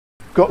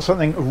got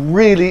something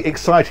really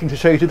exciting to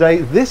show you today.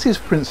 This is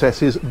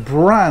Princess's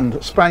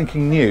brand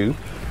spanking new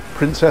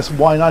Princess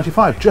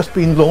Y95, just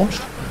been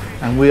launched,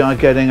 and we are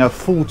getting a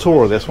full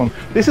tour of this one.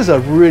 This is a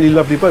really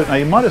lovely boat. Now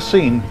you might have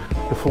seen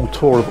the full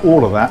tour of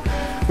all of that.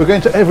 We're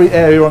going to every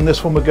area on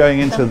this one. We're going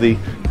into the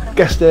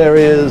guest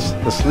areas,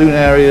 the saloon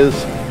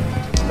areas,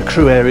 the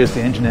crew areas,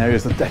 the engine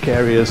areas, the deck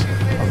areas,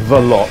 the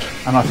lot,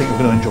 and I think we're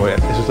going to enjoy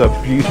it. This is a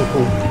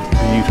beautiful,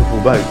 beautiful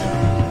boat.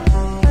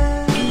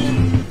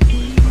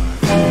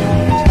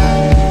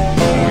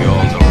 We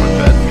all know what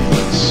that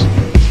means.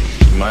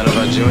 Mind if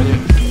I join you?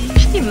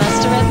 You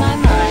must have read my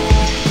mind.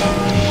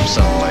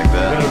 Something like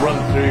that. We're going to run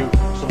through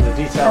some of the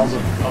details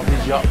of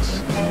these yachts,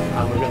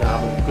 and we're going to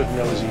have a good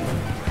nosy.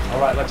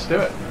 Alright, let's do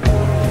it.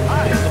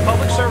 Hi, as the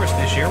public service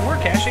this year,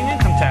 we're cashing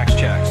income tax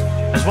checks,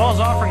 as well as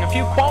offering a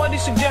few quality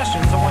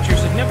suggestions on what your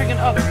significant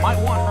other might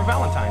want for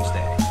Valentine's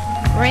Day.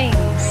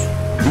 Rings,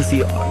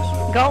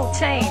 VCRs, gold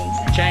chains,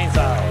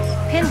 Chainsaws,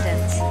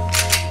 pendants,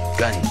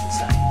 guns.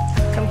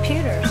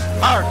 computers,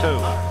 power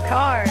tools,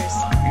 cars,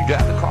 You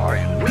drive the car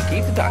and we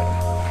keep the title.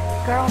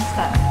 girl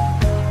stuff,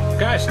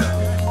 guy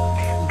stuff.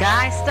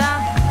 guy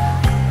stuff.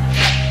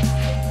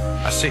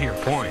 I see your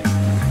point.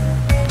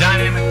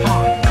 Dynamic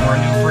pawn, our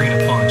new breed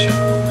of pawn shop.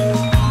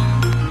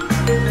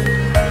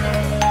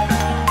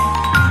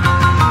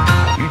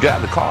 You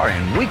drive the car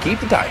and we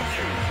keep the title.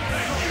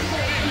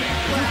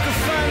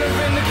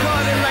 In the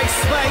garden like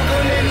Spike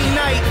on any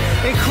night,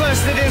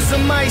 encrusted in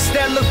some ice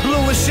that look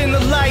bluish in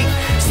the light.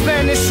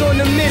 Spanish on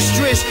the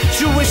mistress,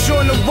 Jewish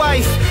on the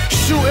wife.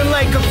 Shooting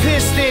like a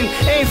piston,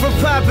 aim for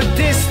proper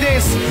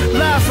distance.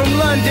 Live from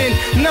London,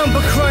 number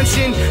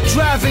crunching.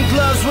 Driving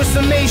gloves with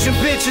some Asian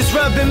bitches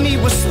rubbing me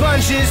with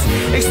sponges.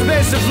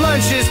 Expensive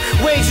lunches,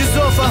 wages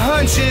off of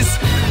hunches.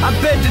 I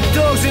bet the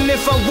dogs, and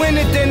if I win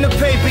it, then the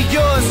paper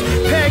yours.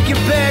 Pack your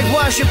bag,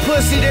 wash your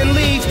pussy, then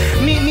leave.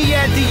 Meet me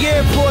at the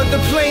airport,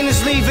 the plane is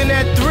leaving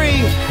at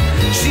 3.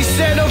 She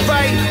said,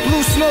 alright,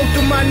 blue smoke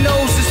through my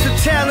nose. It's the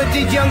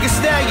talented youngest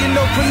stallion,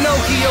 no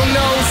Pinocchio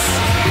knows.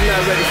 You're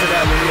not ready for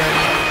that one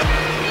yet.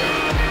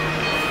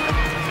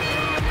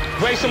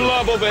 Break some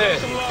love over here.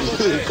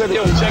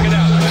 Yo, check it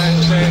out,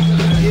 man.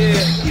 Yeah,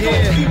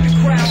 yeah. Keep the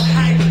crowd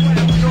hype. You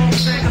know what I'm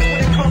saying?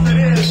 That's what it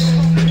is.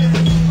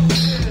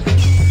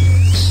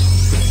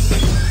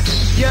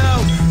 Yo,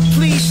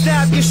 please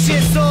stop, your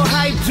shit's all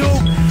hype,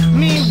 dude.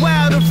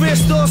 Meanwhile, the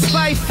wrist all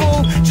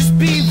spiteful. Just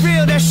be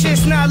real, that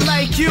shit's not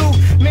like you.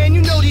 Man,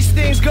 you know these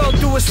things go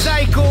through a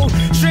cycle.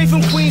 Straight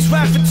from Queens,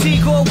 rock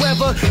fatigue or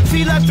weather.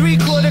 Feel like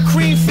 3/4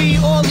 cream feed,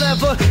 all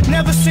leather.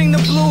 Never sing the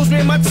blues,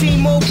 man, my team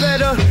more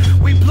better.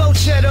 We blow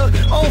cheddar,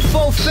 old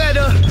faux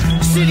feta.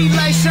 City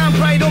lights shine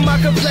bright on my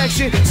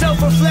complexion.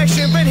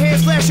 Self-reflection, red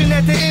hands flashing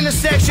at the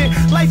intersection.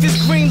 Life is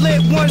green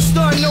lit, 1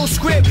 star, no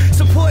script.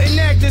 Supporting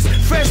actors,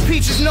 fresh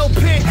peaches, no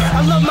pit.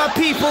 I love my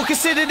people,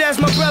 considered as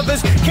my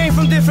brothers. Came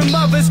from different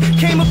mothers,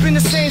 came up in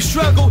the same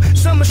struggle.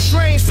 Some are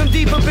strange, some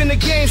deep up in the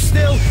game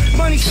still.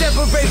 Money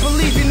separate,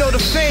 believe you know the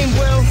fame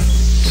will.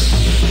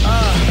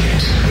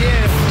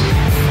 Yeah.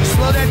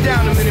 Slow that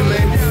down a minute,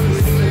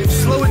 man.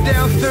 Slow it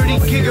down 30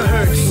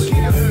 gigahertz.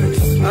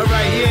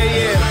 Alright,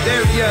 yeah.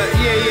 There, yeah.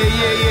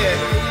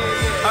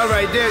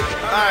 Alright, there,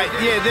 alright,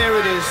 yeah, there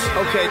it is.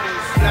 Okay.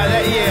 Now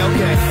that, yeah,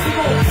 okay.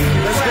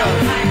 Let's go.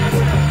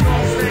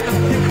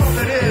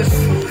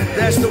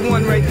 That's the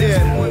one right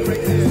there.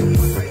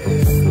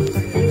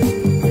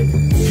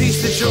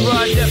 Peace to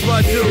Gerard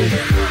Depardieu.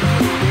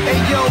 Hey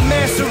yo,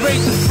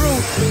 macerate the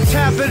fruit.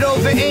 Tap it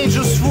over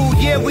angel swoop.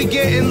 Yeah, we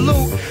getting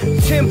loot.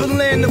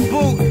 Timberland the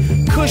boot.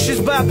 Cushions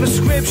by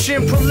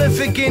prescription.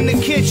 Prolific in the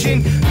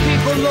kitchen.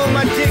 People on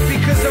my dick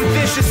because I'm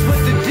vicious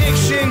with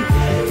addiction.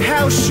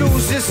 House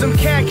shoes and some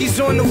khakis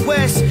on the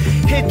west.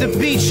 Hit the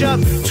beach up,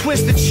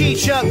 twist the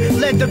cheech up,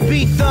 let the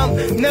beat thump.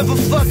 Never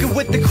fucking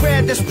with the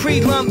crowd that's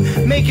pre-lump.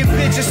 Making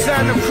bitches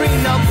sign a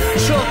prenup.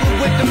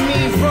 Chocolate with the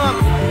mean rump.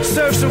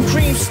 Serve some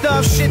cream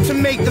stuff, shit to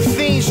make the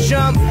fiends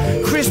jump.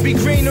 Crispy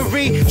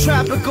greenery,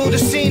 tropical the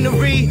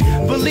scenery.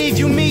 Believe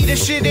you me,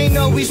 this shit ain't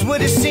always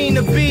what it seemed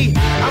to be.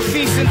 I'm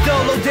feasting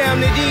dolo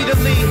down at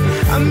Italy.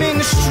 I'm in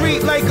the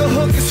street like a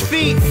hooker's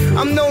feet.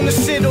 I'm known to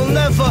sit on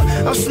leather.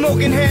 I'm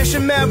smoking hash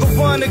and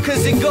marijuana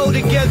cause it go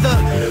together.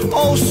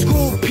 Old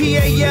school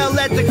PAL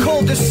at the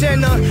Colt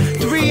Center.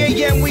 3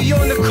 a.m. we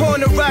on the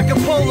corner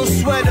rockin' polo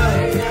sweater.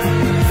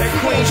 That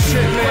queen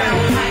shit, man.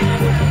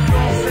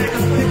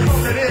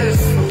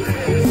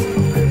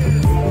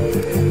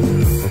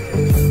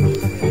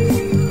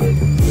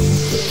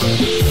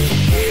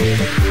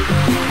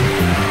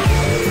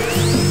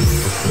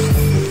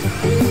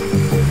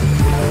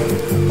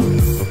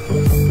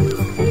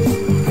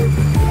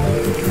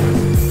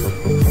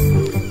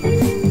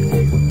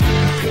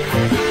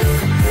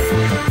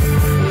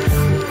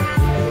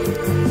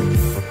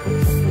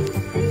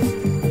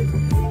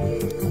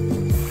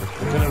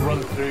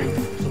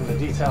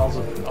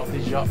 Of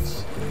these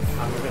yachts,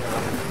 and we're going to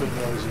have a good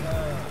nosy.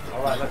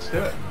 Alright, let's do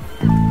it.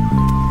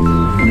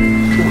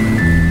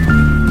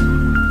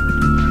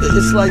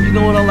 It's like, you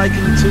know what I liken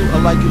it to? I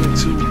liken it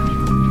to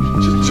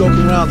just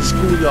joking around the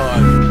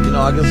schoolyard. You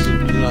know, I guess,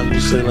 you know, you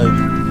say like,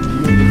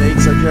 you and your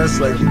mates, I guess,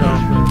 like, you know,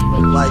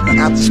 like an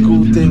after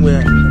school thing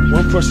where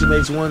one person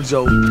makes one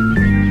joke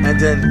and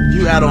then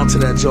you add on to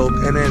that joke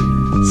and then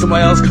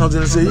somebody else comes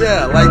in and say,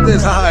 yeah, like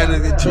this, haha,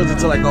 and it turns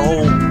into like a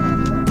whole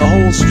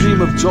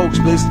stream of jokes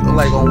based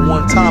like on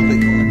one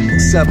topic.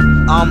 Except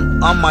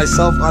I'm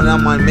myself and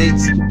I'm my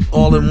mates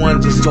all in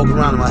one, just joking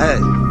around in my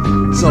head.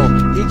 So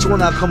each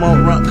one I come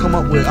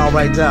up with, I'll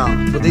write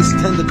down, but they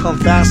tend to come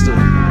faster.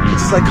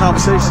 It's just like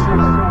conversation.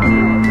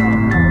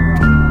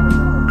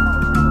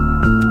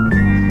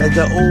 Like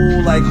that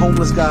old like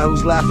homeless guy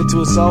who's laughing to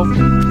himself,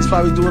 he's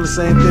probably doing the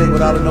same thing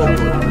without a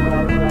notebook.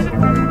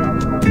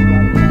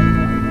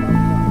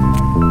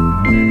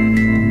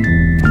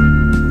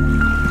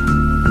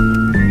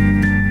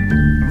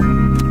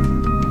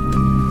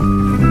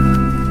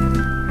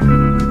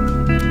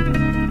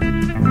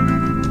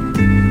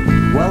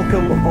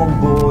 Welcome on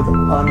board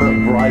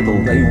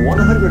Unbridled, a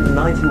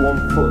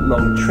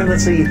 191-foot-long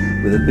Trinity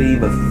with a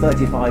beam of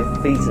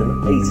 35 feet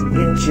and 8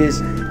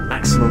 inches,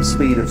 maximum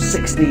speed of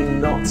 16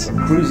 knots, a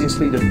cruising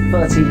speed of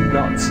 13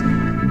 knots,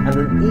 and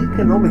an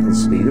economical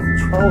speed of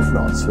 12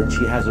 knots when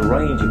she has a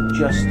range of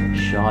just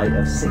shy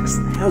of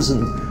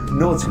 6,000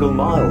 nautical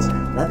miles.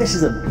 Now this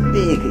is a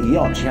big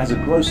yacht. She has a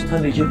gross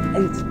tonnage of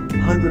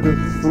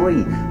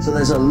 803, so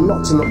there's a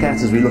lot to look at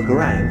as we look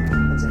around.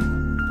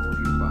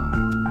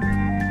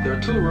 There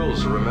are 2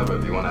 rules to remember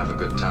if you want to have a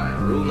good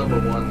time. Rule number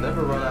 1,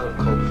 never run out of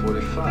Colt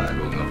 45.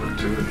 Rule number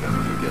 2,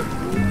 never forget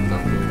rule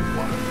number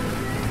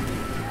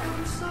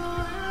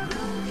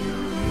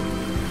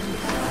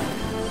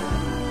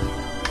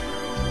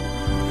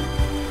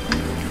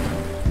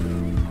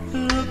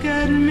 1. Look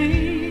at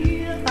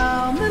me,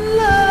 I'm in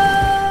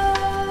love.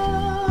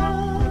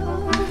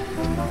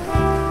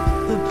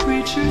 The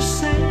preacher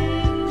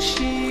saying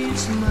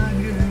she's my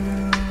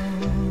girl.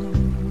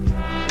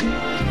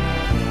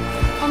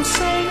 I'm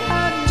saying I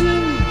do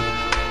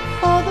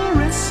for the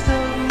rest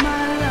of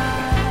my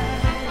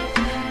life,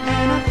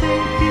 and I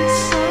think it's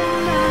so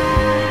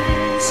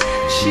nice.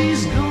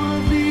 She's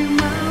gonna be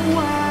my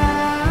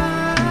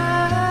wife.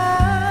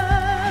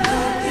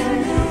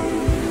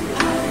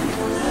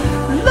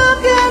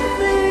 Look at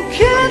me,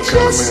 can't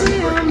you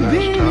see I'm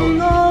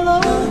beaming all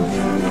over?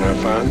 When I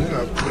find it,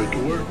 I'll put it to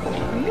work.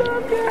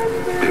 Look at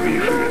me. Maybe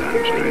you figured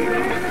I'm straight.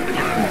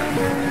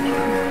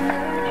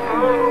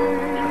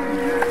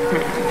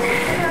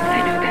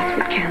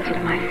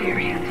 Canceled my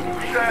theory.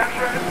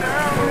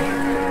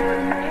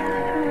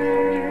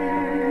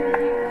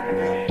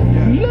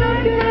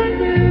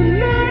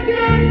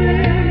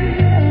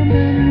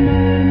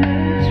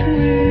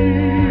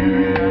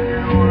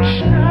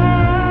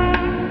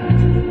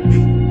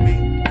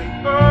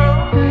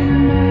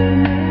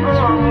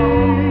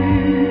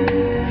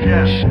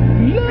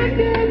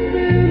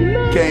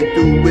 Came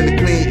through with a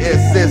clean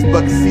SS,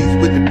 bucket seats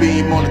with the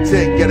beam on the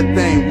tech. Got a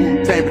thing,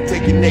 Wu-Tang,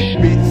 protect your neck,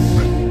 bitch.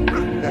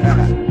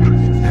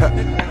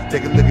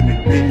 Take a look at me,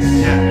 bitch.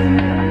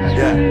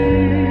 Yeah.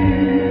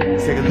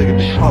 Take a look at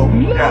me, ho.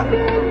 Yeah.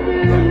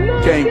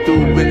 Came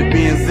through with the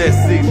Benz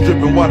S6,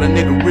 dripping while the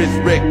nigga wrist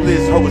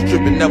reckless. Ho was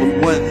tripping, that was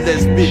one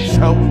less bitch,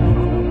 ho.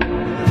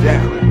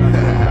 Yeah.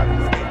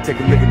 Take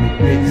a look at me,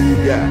 bitch.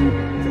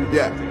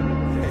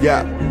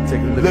 Yeah.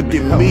 Take a look at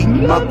me,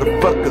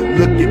 motherfucker,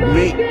 look at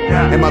me.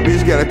 And my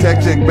bitch got a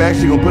tax check back,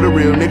 she gon' put a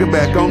real nigga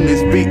back on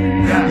this beat.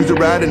 Used to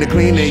ride in the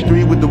clean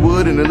A3 with the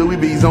wood and the Louis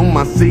V's on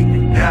my seat.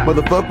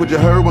 Motherfuck what you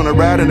heard when I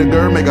ride in the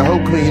girl, make a hoe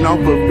clean off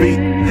her feet.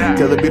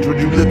 Tell a bitch what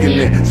you looking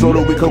at,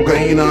 soda with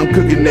cocaine, I'm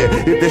cooking that.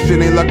 If that shit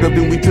ain't locked up,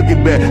 then we took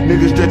it back.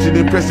 Niggas stretching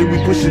and pressing, we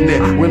pushing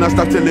that. When I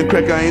stop telling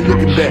crack, I ain't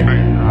looking back.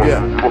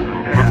 Yeah.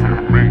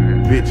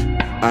 Bitch,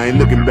 I ain't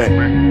looking back.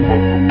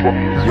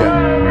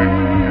 Yeah.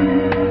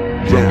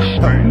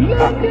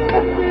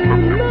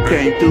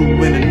 Came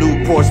through in a new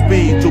Porsche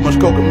speed. Too much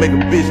coke can make a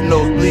bitch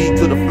nose bleed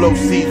to the flow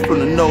seats from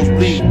the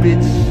nosebleed,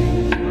 bitch.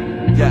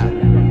 Yeah.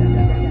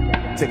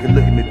 Take a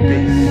look at me,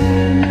 bitch.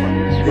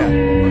 Yeah.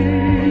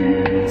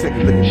 Take a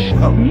look at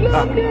me.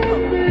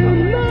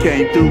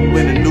 Came through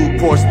in a new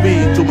Porsche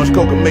speed. Too much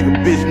coke can make a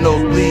bitch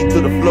nose bleed to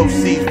the flow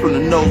seats from the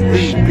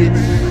nosebleed,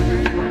 bitch.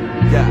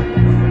 Yeah.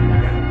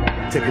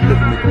 Take a look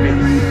at me,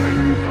 bitch.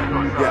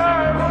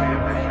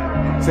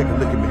 Yeah. Take a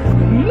look at me.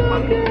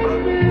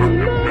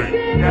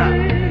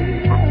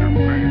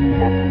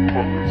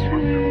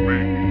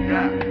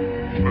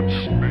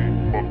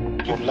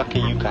 You're lucky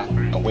you got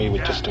away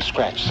with just a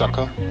scratch,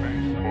 sucker.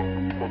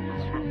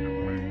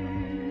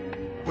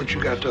 What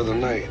you got the other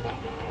night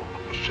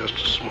was just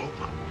a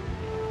smoke.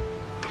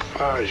 The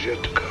fire's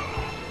yet to come.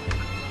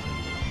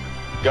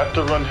 Got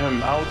to run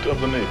him out of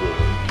the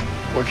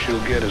neighborhood. What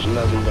you'll get is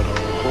nothing but a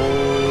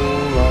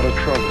whole lot of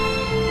trouble.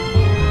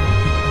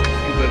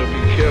 You better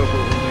be careful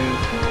when you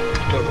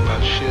talk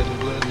about shedding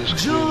blood in this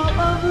community. Joy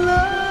of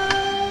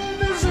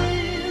love is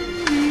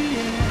in the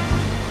air,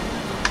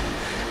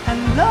 and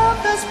love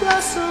has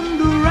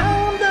blossomed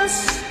around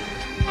us.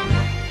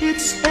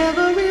 It's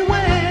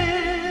everywhere.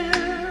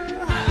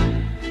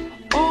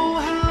 Oh,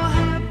 how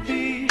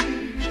happy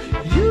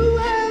you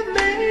have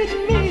made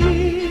me.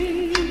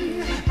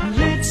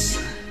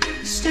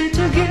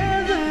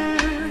 together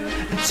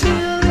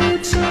until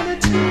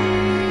eternity.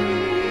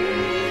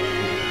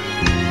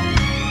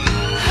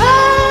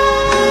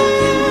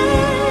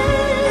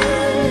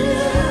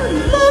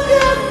 Look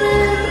at me,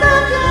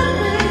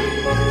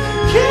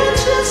 can't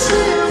you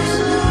see I'm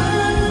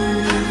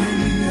sorry?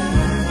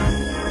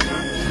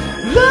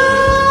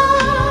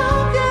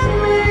 Look at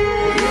me,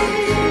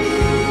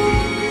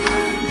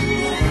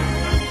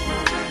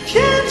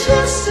 can't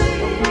you see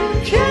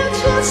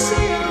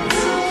I'm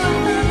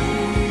sorry?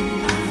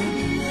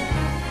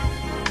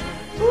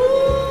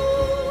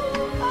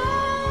 Ooh,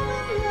 I'm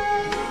in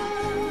love.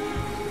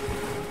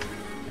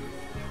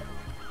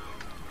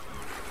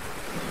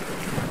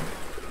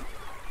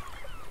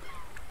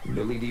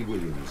 Billy D.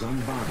 Williams on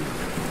Body.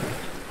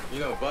 You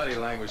know, body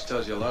language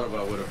tells you a lot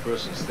about what a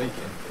person's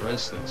thinking. For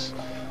instance,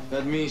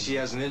 that means she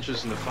has an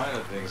interest in the finer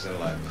things in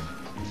life.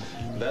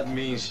 That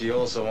means she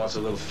also wants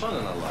a little fun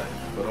in her life,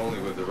 but only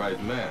with the right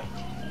man.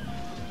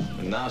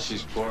 And now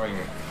she's pouring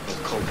a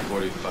Colt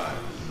 45.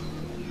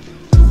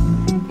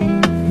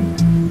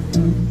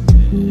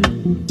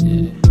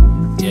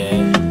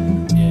 Damn,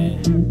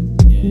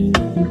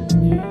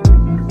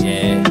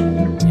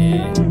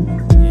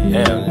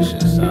 this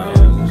shit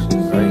sounds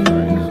great.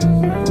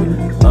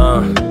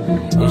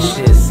 This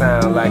shit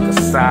sound like a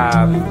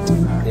sob.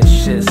 This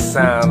shit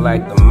sound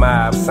like the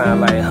mob.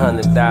 Sound like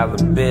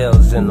 $100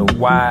 bills in the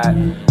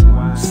wide.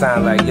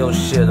 Sound like your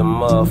shit a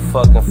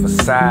motherfucking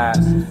facade.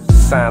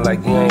 Sound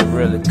like you ain't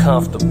really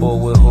comfortable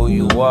with who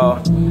you are.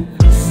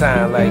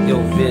 Sound like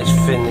your bitch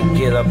finna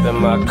get up in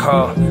my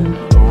car.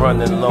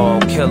 Running low,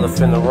 killer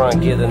finna run,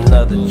 get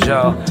another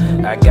jaw.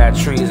 I got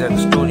trees at the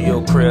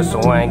studio crib,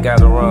 so I ain't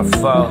gotta run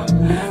far.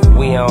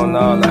 We own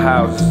all the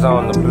houses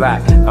on the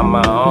block. I'm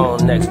my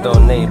own next door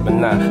neighbor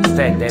now.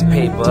 Stacked that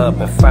paper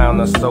up and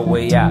found us a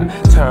way out.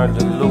 Turned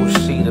a loose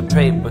sheet of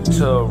paper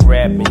to a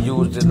rap and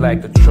used it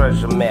like a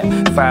treasure map.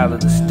 Follow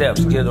the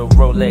steps, get a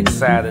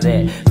Rolex out of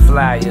that.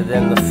 Flyer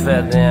than the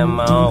feather in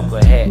my uncle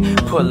hat.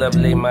 Pull up,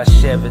 lay my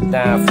Chevy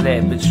down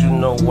flat, but you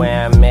know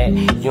where I'm at.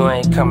 You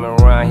ain't coming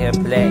around here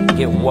black.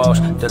 Get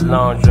washed, the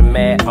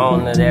laundromat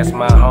owner, that's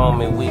my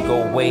homie. We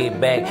go way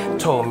back.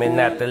 Told me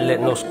not to let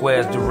no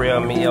squares derail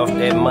me off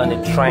that money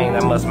train.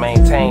 I must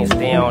maintain,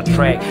 stay on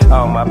track.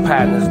 All my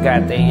partners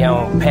got their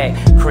own pack.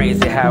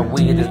 Crazy how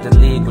weed is the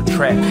legal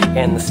trap,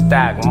 and the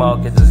stock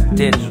market is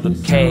digital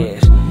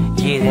cash.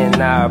 Get in,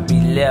 I'll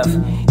be left.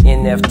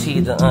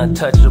 NFT, the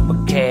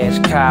untouchable cash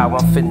cow.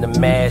 I'm finna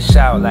mash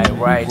out like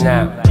right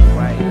now.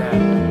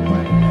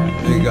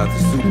 Nigga got the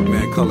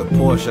Superman colored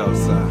Porsche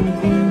outside.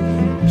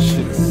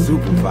 Shit is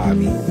super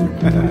vibey.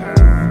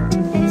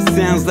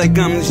 Sounds like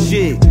I'm the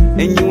shit,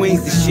 and you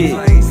ain't the shit.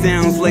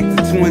 Sounds like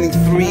the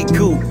 23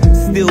 coupe,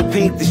 still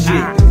paint the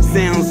shit.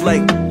 Sounds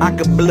like I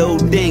could blow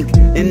dank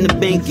in the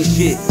bank and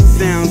shit.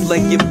 Sounds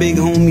like your big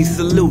homie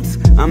salutes,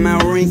 I'm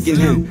outranking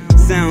him.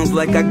 Sounds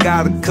like I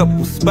got a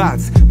couple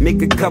spots,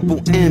 make a couple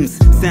M's.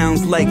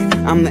 Sounds like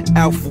I'm the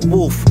alpha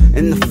wolf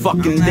in the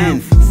fucking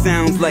den.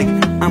 Sounds like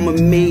I'm a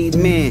made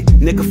man,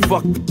 nigga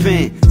fuck the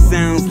pen.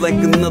 Sounds like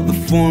another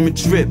foreign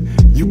trip,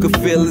 you can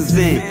feel the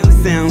zen.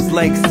 Sounds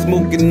like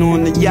smoking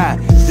on the yacht,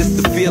 just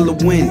to feel the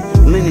wind.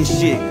 Linen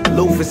shit,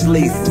 loafers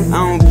lace,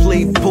 I don't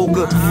play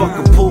poker, fuck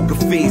a poker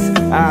face.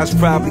 Eyes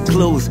probably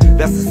closed,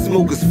 that's a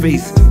smoker's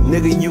face.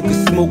 Nigga, you can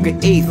smoke an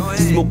eighth,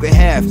 smoke a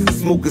half,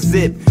 smoke a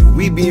zip.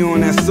 We be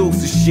on that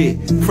Sosa shit,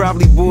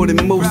 probably more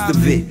than most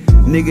of it.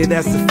 Nigga,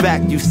 that's a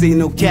fact, you say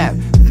no cap,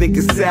 think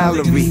of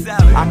salary.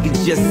 I can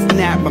just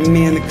snap my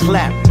man a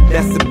clap,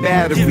 that's a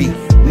battery.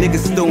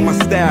 Niggas stole my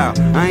style,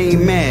 I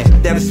ain't mad,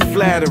 that is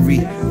flattery.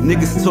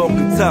 Niggas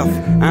talking tough,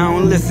 I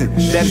don't listen,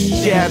 that is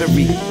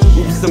chattery.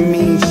 Oops, I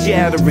mean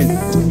shattering.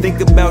 Think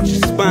about your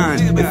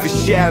spine, if it's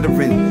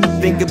shattering.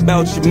 Think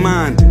about your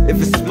mind, if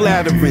it's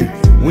splattering.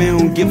 We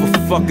don't give a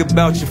fuck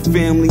about your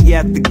family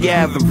at the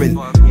gathering.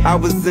 I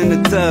was in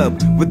the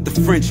tub with the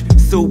French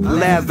soap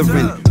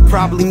lathering.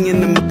 Probably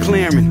in the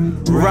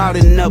McLaren,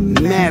 riding up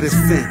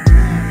Madison.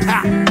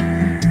 Ha!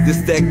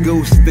 This that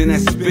ghost and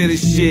that spitter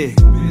shit.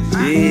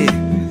 Yeah,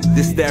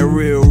 this that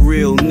real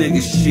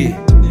nigga shit.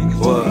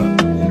 What?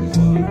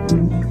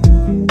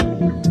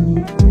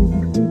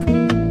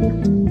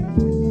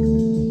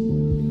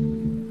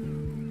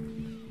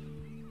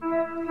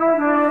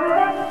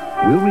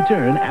 We'll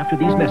return after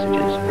these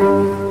messages.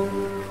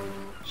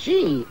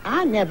 Gee,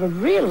 I never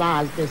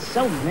realized there's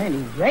so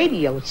many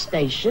radio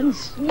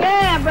stations.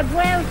 Yeah, but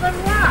where's the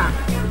rock?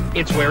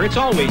 It's where it's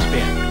always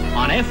been,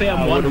 on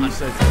FM 100.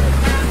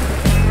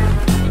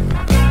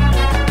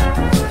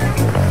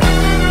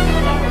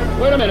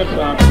 Wait a minute,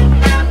 son.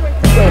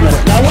 Wait a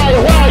minute. Now, why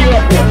are you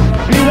up here?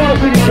 Do you want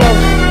to see the show?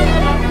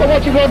 So why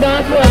don't you go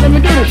downstairs and let me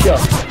do the show?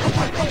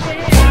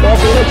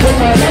 Okay, let's shake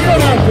my hand. Now go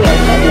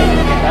downstairs.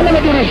 Now let me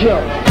do the show.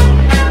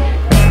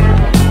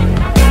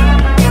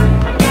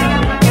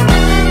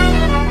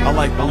 I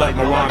like the rock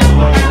and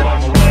roll.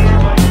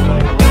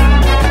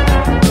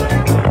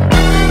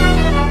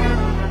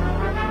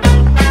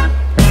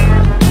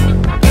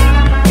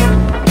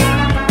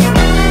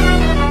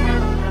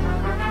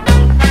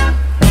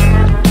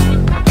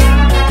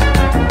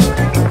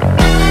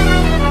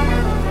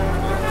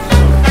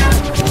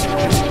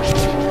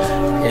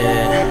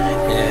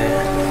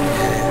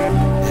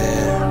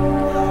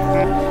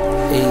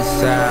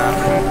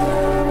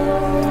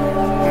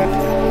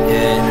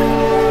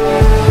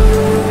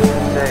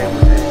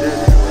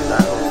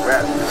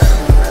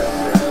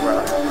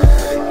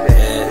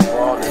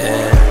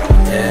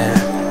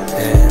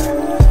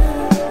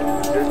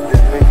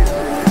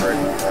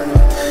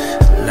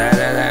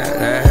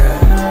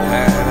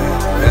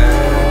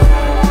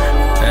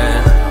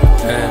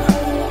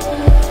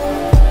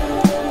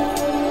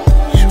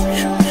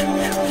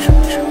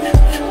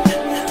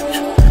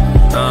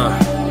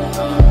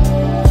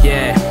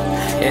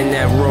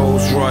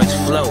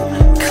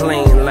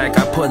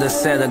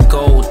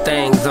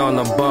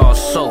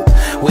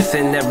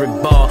 Within every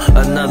bar,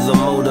 another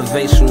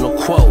motivational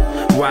quote.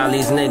 While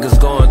these niggas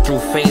going through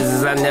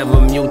phases, I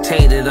never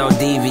mutated or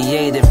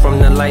deviated from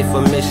the life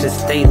of mission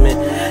statement.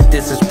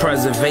 This is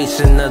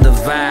preservation of the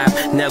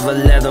vibe. Never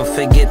let them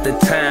forget the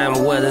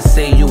time. Whether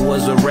say you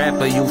was a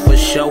rapper, you for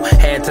sure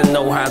had to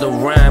know how to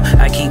rhyme.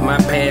 I keep my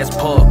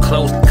passport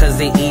close, cause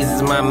it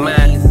eases my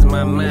mind. It's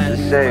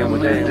a shame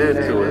what they did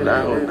to it.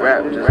 I don't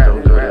rap, just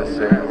don't go that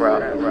same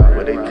route.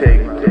 Where they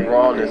take the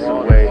rawness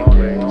away,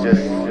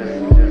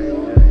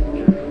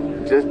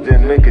 just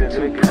didn't make it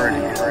too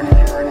pretty.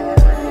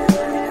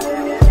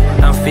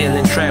 I'm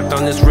feeling trapped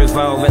on this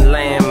revolving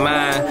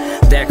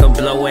landmine that could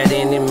blow at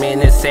any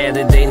minute.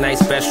 Saturday night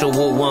special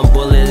with 1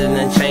 bullet in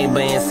the chamber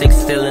and 6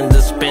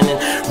 cylinders spinning.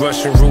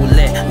 Russian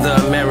roulette,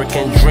 the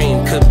American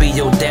dream. Could be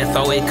your death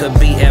or it could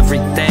be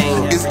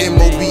everything. It's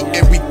M.O.B.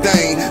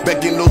 everything.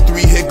 Back in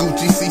 03, had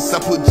Gucci seats, I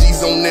put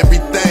G's on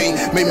everything.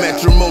 Made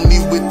matrimony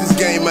with this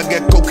game, I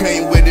got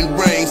cocaine wedding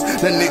rings.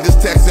 That niggas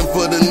taxing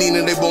for the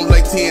Nina, they want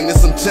like 10 and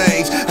some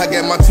change. I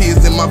got my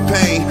tears and my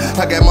pain,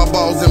 I got my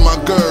balls and my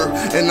girl.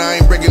 And I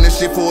ain't breaking this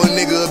shit for a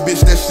nigga, a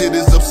bitch, that shit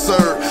is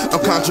absurd.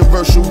 I'm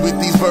controversial with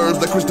these verbs,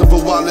 like Christopher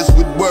Wallace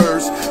with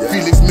words,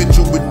 Felix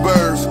Mitchell with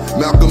birds,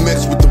 Malcolm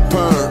X with the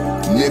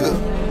perm, nigga.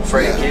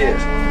 Freddie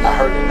Gibbs, I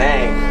heard the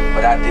name,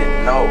 but I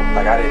didn't know.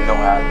 Like, I didn't know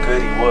how good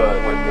he was.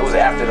 It was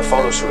after the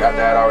photo shoot, after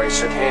I'd already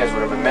shook hands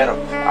with him and met him.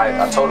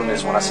 I told him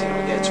this when I seen him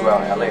again 2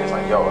 out in LA. It's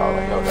like, yo, I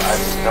didn't know, like,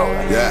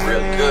 he's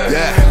really good.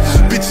 Yeah,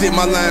 bitch hit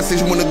my line, says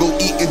you wanna go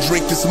eat and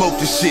drink and smoke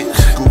this shit.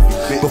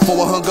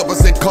 Before I hung up, I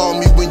said, call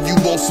me when you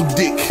want some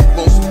dick.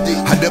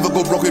 I never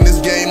go broke in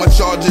this game, I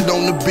charge it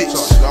on the bitch.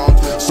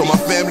 So my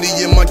family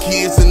and my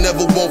kids will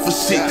never want for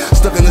shit.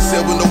 Stuck in the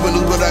cell with no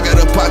windows, but I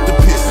got a pot to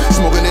piss.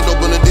 Smoking it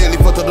open a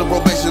daily, fuck to the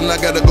probation, I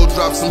gotta go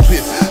drop some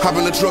piss. Hop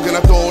in the truck and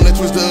I throw on that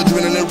twist of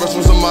adrenaline, rush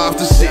on some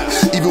after shit.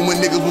 Even when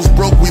niggas was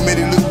broke, we made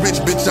it look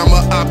rich, bitch, I'm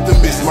an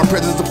optimist. My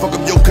presence to fuck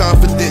up your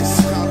confidence.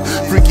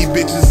 Freaky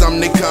bitches, I'm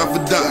their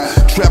confidant.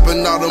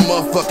 Trapping all the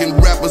motherfucking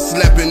rappers,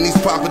 slapping these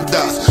Papa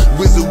Dots.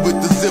 Wizard with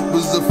the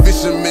zippers, a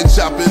fisherman,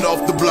 chop it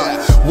off the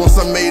block. Once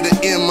I made an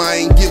M,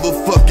 I ain't give a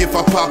fuck if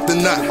I popped or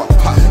not.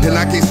 And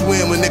I can't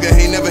swim, a nigga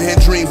ain't never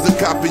had dreams of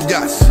copy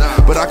yachts.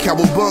 But I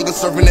cowabunga,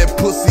 serving that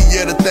pussy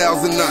at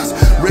 1,000 knots.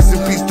 Rest in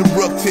peace to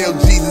Ruck, tell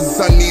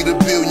Jesus I need $1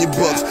 billion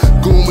bucks.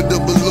 Goon with the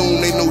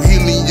balloon, ain't no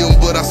helium,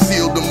 but I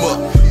sealed them up.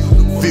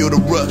 Feel the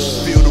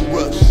rush, feel the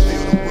rush.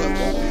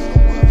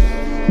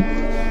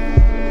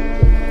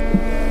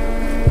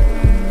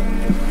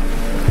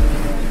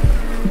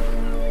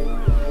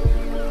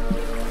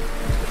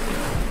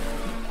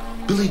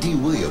 Billy D.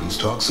 Williams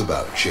talks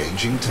about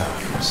changing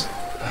times.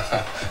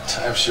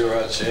 Times sure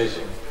are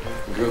changing.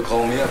 The girl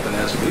called me up and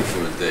asked me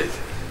for a date.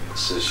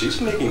 Says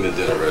she's making the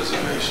dinner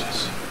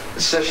reservations.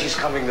 Says she's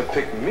coming to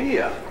pick me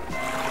up.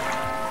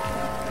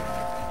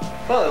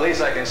 Well, at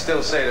least I can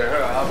still say to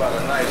her, how about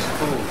a nice,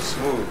 cool,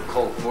 smooth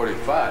Colt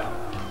 45?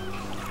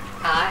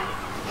 Aye.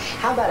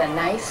 How about a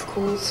nice,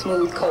 cool,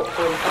 smooth Colt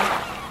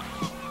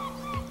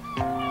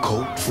 45?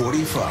 Colt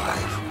 45.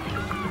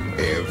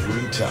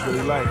 Every time. It's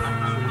real life.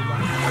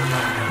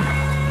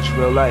 It's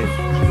real life.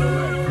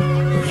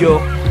 Yo,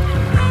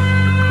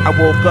 I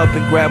woke up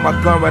and grabbed my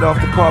gun right off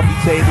the coffee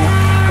table.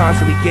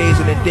 Constantly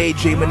gazing and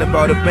daydreaming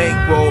about a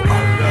bankroll.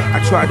 I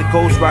tried to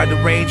ghost ride the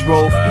Range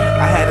Rover.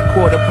 I had a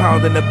 £quarter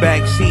in the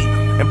back seat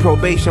and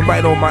probation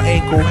right on my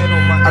ankle.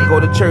 I go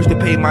to church to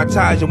pay my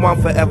tithes and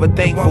I'm forever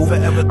thankful.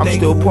 I'm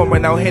still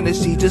pouring out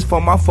Hennessy just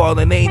for my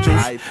fallen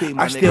angels.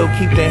 I still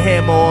keep the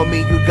hammer on me,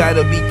 you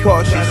gotta be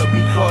cautious.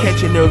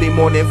 Catching early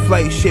morning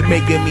flight, shit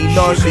making me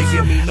nauseous.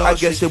 I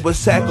guess it was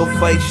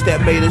sacrifice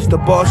that made us the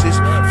bosses.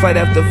 Flight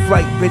after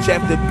flight, bitch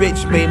after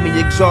bitch made me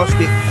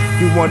exhausted.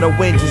 You wanna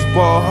win, just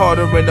ball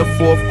harder in the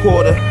fourth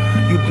quarter.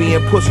 You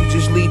being pussy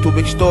just lead to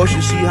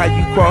extortion. See how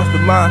you crossed the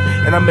line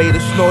and I made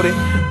her snort it.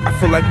 I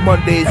feel like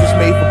Mondays is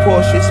made for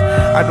Porsches.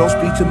 I don't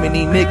speak to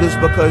many niggas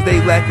because they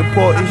lack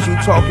importance. You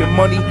talking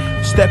money,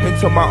 step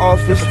into my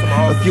office.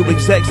 A few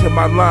execs in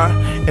my line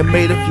and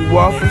made a few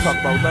offers,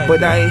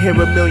 but I ain't hear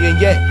 $1 million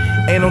yet.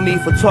 Ain't no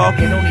need for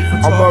talking.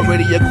 I'm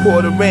already a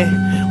quarter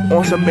in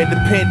on some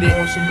independent.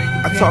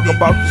 I talk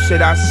about the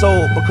shit I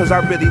sold because I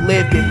really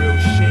lived it.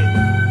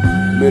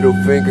 Middle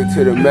finger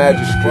to the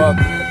magistrate.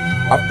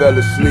 I fell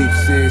asleep,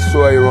 Sid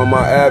Sawyer on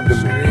my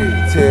abdomen.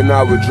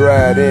 10-hour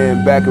drive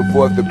in, back and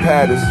forth to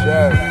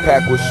Patterson.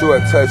 Pack was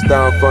short,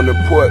 touchdown from the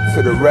port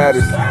to the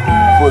Radisson.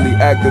 Fully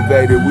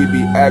activated, we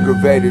be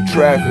aggravated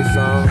traffic.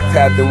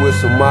 Tapping with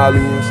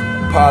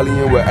Somalians,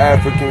 polying with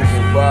Africans.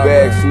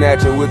 Bag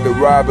snatching with the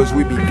robbers,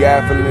 we be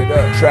gaffling.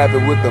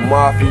 Trapping with the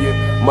mafia,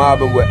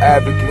 mobbing with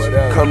advocates.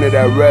 Come to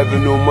that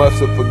revenue,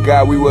 musta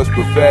forgot we was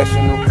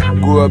professional.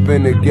 Grew up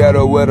in the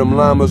ghetto where them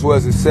llamas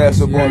was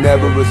accessible.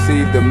 Never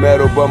received a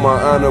medal, but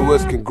my honor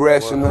was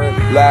congressional.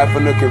 Live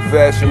from the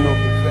confessional.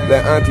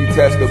 Let auntie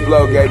test the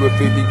blow, gave her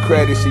 50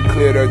 credits, she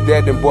cleared her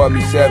debt and bought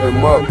me 7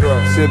 more.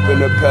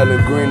 Sipping a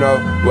Pellegrino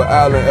with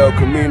Al and El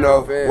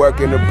Camino.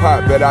 Working the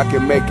pot, bet I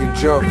can make it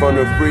jump from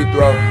the free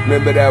throw.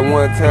 Remember that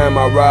one time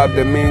I robbed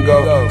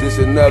Domingo? Just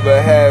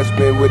another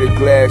has-been with a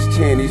glass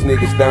chin, these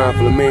niggas dying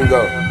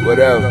flamingo. What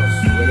else?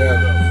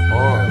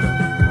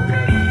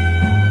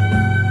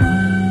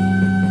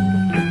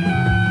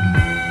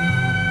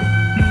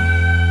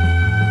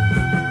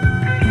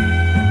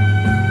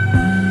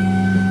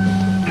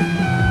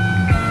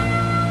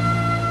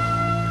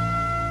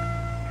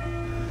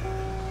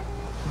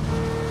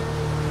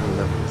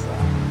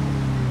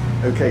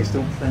 Okay,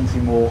 still plenty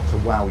more to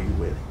wow you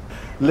with.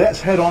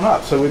 Let's head on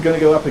up. So we're going to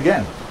go up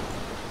again,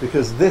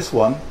 because this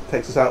one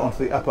takes us out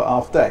onto the upper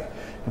aft deck.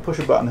 And push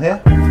a button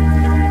here.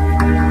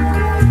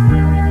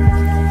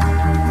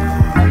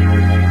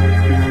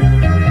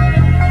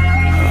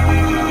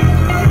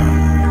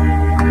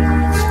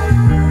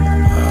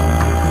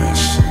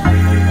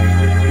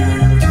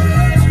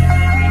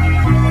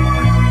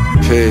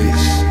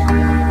 Peace.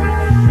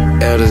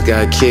 Elders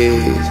got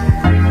kids.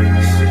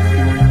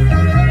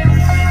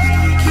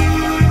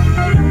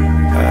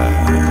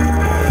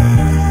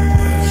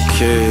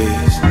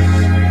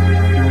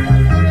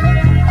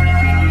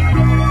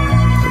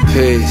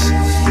 Peace.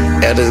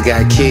 Elders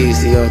got keys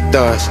to your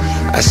thoughts.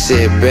 I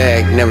sit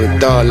back, never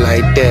thought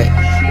like that.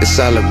 It's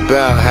all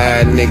about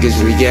how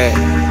niggas react.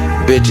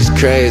 Bitches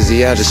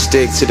crazy, I just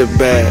stick to the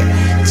bag.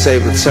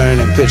 Table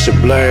turning, picture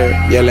blurred,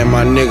 yelling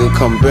my nigga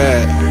come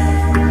back.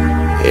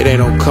 It ain't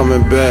no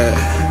coming back.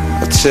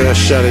 I tell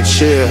Shawty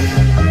chill,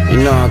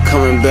 you know I'm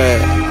coming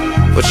back.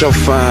 But your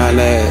fine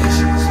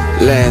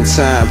ass, letting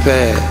time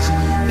pass.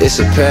 It's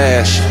a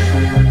passion.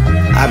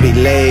 I be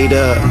laid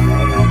up.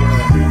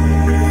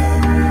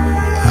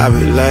 I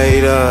be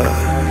laid up.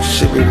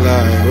 She be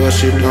like,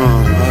 what you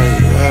doing?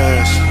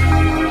 Hey,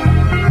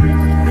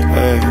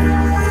 hey.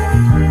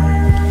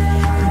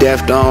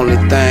 Death the only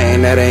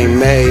thing that ain't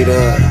made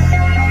up.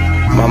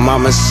 My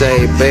mama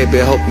say, baby,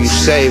 hope you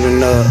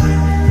saving up.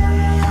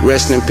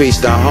 Rest in peace,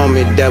 the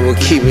homie that will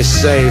keep it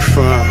safe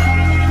from.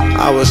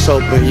 I was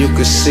hoping you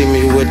could see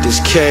me with this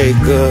cake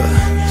up.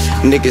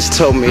 Niggas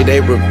told me they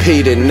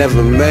repeated,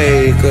 never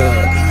make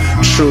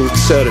up. Truth,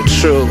 tell the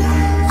truth,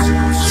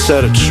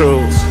 tell the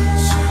truth.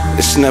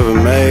 It's never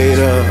made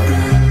up.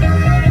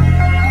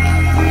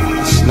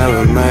 It's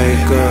never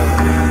made up.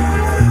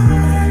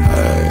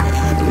 Hey,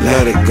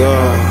 let it go,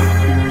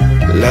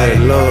 let it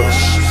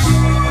loose.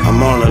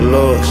 I'm on the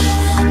loose,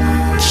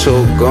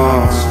 too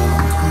gone.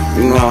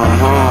 You know I'm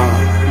home,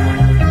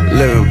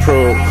 living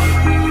proof.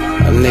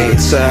 A nigga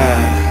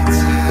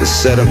tired, they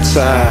said I'm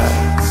tired.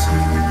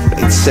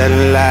 They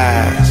telling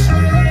lies,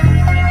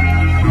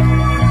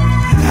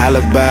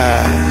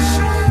 alibis.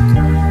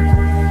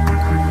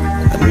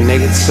 A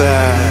nigga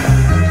tired.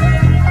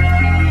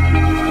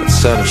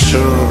 Tell the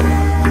truth,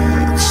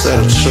 tell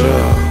the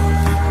truth.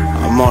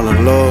 I'm on the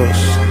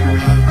loose.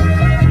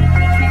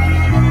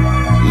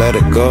 Let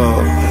it go,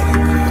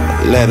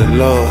 let it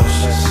loose.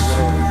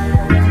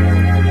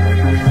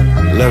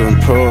 Living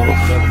proof.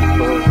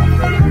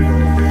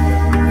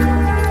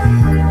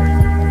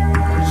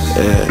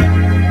 Yeah.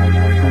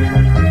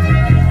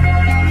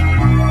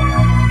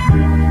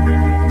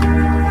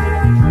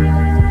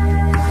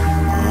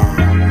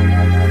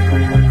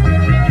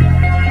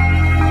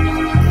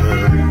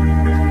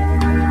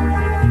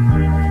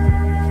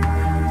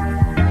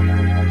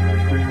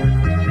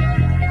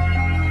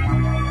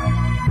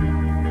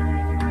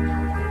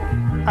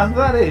 And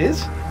that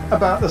is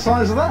about the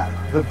size of that,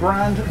 the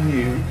brand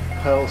new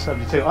Pearl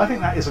 72. I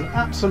think that is an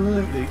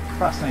absolutely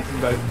fascinating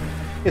boat.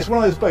 It's one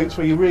of those boats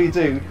where you really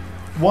do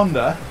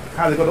wonder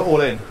how they got it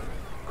all in.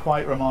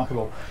 Quite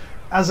remarkable.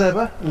 As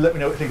ever, let me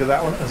know what you think of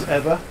that one. As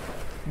ever,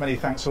 many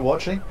thanks for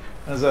watching.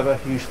 And as ever,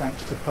 huge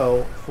thanks to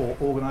Pearl for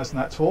organising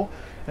that tour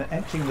and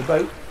emptying the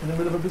boat in the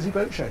middle of a busy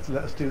boat show to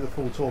let us do the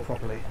full tour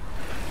properly.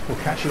 We'll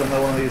catch you on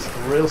one of these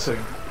real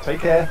soon. Take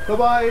care.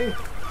 Bye-bye.